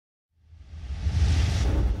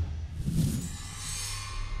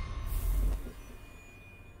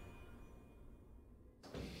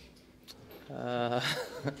Uh,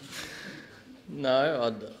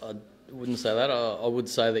 no, I wouldn't say that. I would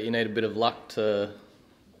say that you need a bit of luck to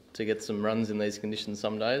get some runs in these conditions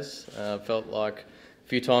some days. Felt like a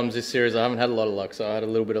few times this series I haven't had a lot of luck, so I had a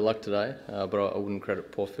little bit of luck today, but I wouldn't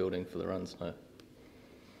credit poor fielding for the runs, no.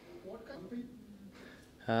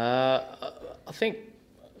 I think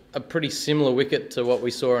a pretty similar wicket to what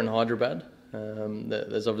we saw in Hyderabad.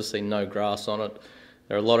 There's obviously no grass on it.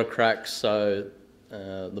 There are a lot of cracks, so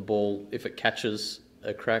the ball, if it catches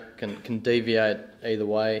a crack, can deviate either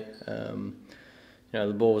way.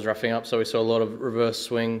 The ball was roughing up, so we saw a lot of reverse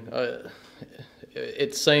swing.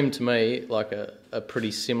 It seemed to me like a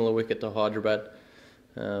pretty similar wicket to Hyderabad,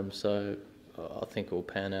 so I think it will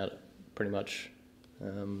pan out pretty much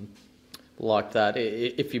like that.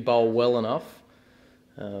 If you bowl well enough,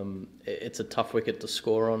 it's a tough wicket to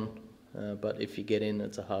score on, but if you get in,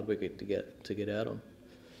 it's a hard wicket to get out on.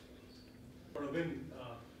 For a win,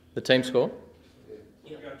 the team score?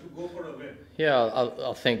 Yeah, to go for a win. Yeah,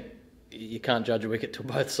 I think you can't judge a wicket till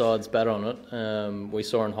both sides bat on it. We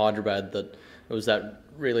saw in Hyderabad that it was that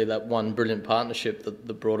one brilliant partnership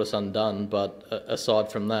that brought us undone. But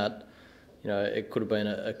aside from that, it could have been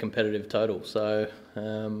a competitive total. So I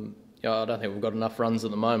don't think we've got enough runs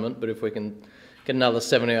at the moment. But if we can get another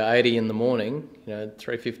 70 or 80 in the morning,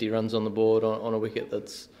 350 runs on the board on a wicket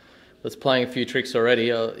that's playing a few tricks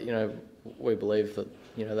already, we believe that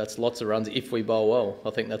that's lots of runs if we bowl well.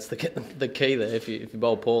 I think that's the key there. If you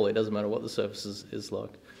bowl poorly, it doesn't matter what the surface is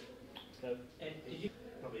like. So,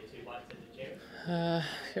 probably too late to the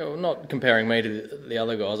chair. Not comparing me to the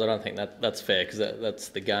other guys, I don't think that's fair because that's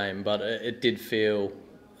the game. But it did feel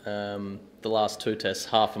the last two tests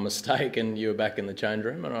half a mistake, and you were back in the change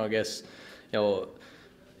room. And I guess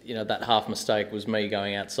that half mistake was me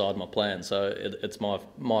going outside my plan, so it's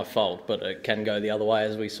my fault. But it can go the other way,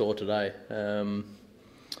 as we saw today.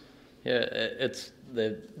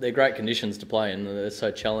 They're great conditions to play in. They're so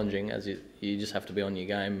challenging, as you just have to be on your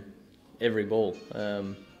game every ball.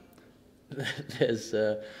 There's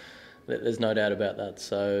no doubt about that.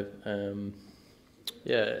 So a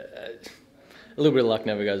little bit of luck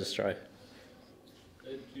never goes astray.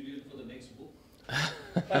 Do you do it for the next book?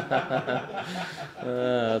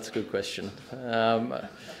 That's a good question.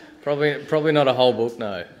 Probably not a whole book,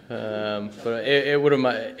 no. But it would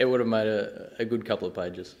have made a good couple of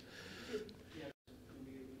pages.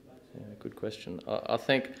 Yeah, good question. I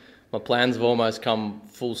think my plans have almost come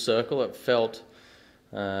full circle. It felt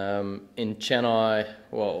in Chennai,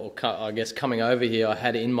 I guess coming over here, I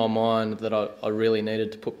had in my mind that I really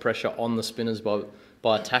needed to put pressure on the spinners by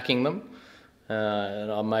attacking them,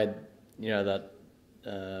 and I made that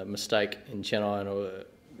mistake in Chennai,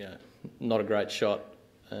 and not a great shot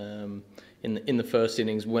in the first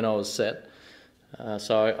innings when I was set.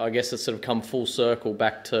 So I guess it's sort of come full circle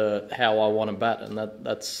back to how I want to bat, and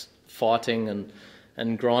that's fighting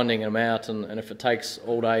and grinding them out. And if it takes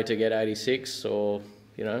all day to get 86 or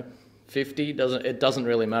 50, it doesn't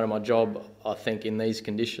really matter. My job, I think, in these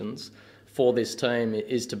conditions for this team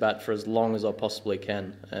is to bat for as long as I possibly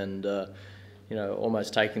can, and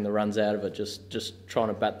almost taking the runs out of it, just trying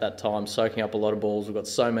to bat that time, soaking up a lot of balls. We've got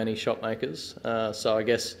so many shot makers, so I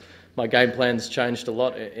guess my game plan's changed a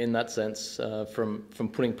lot in that sense, from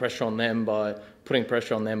putting pressure on them by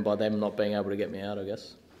them not being able to get me out, I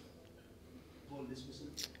guess.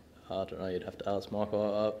 I don't know, you'd have to ask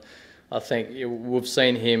Michael. I think we've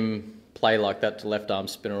seen him play like that to left arm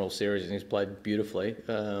spinner all series, and he's played beautifully.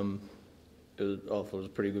 I thought it was a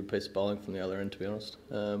pretty good piece of bowling from the other end, to be honest.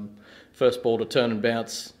 First ball to turn and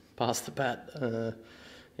bounce past the bat.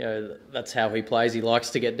 That's how he plays. He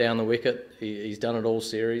likes to get down the wicket. He's done it all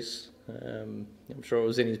series. I'm sure it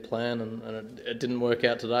was in his plan, and it didn't work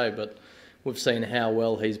out today. But we've seen how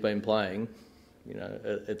well he's been playing.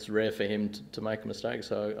 It's rare for him to make a mistake.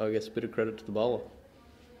 So I guess a bit of credit to the bowler.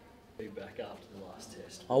 Back after the last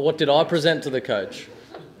test. Oh, what did I present to the coach?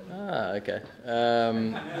 Okay.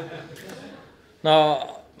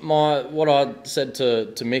 No, what I said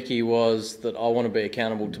to Mickey was that I want to be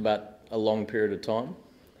accountable to bat a long period of time,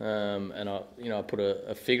 and I put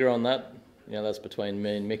a figure on that. That's between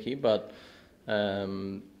me and Mickey, but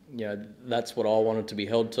that's what I wanted to be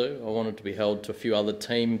held to. I wanted to be held to a few other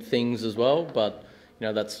team things as well, but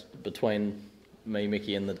that's between me,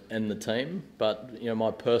 Mickey, and the team. But my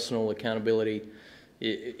personal accountability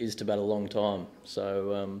is to bat a long time.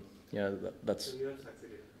 So that's. So you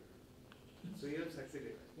have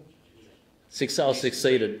succeeded. I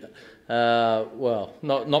succeeded. Well,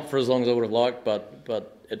 not for as long as I would have liked,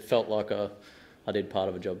 but it felt like I did part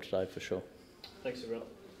of a job today for sure. Thanks, everyone.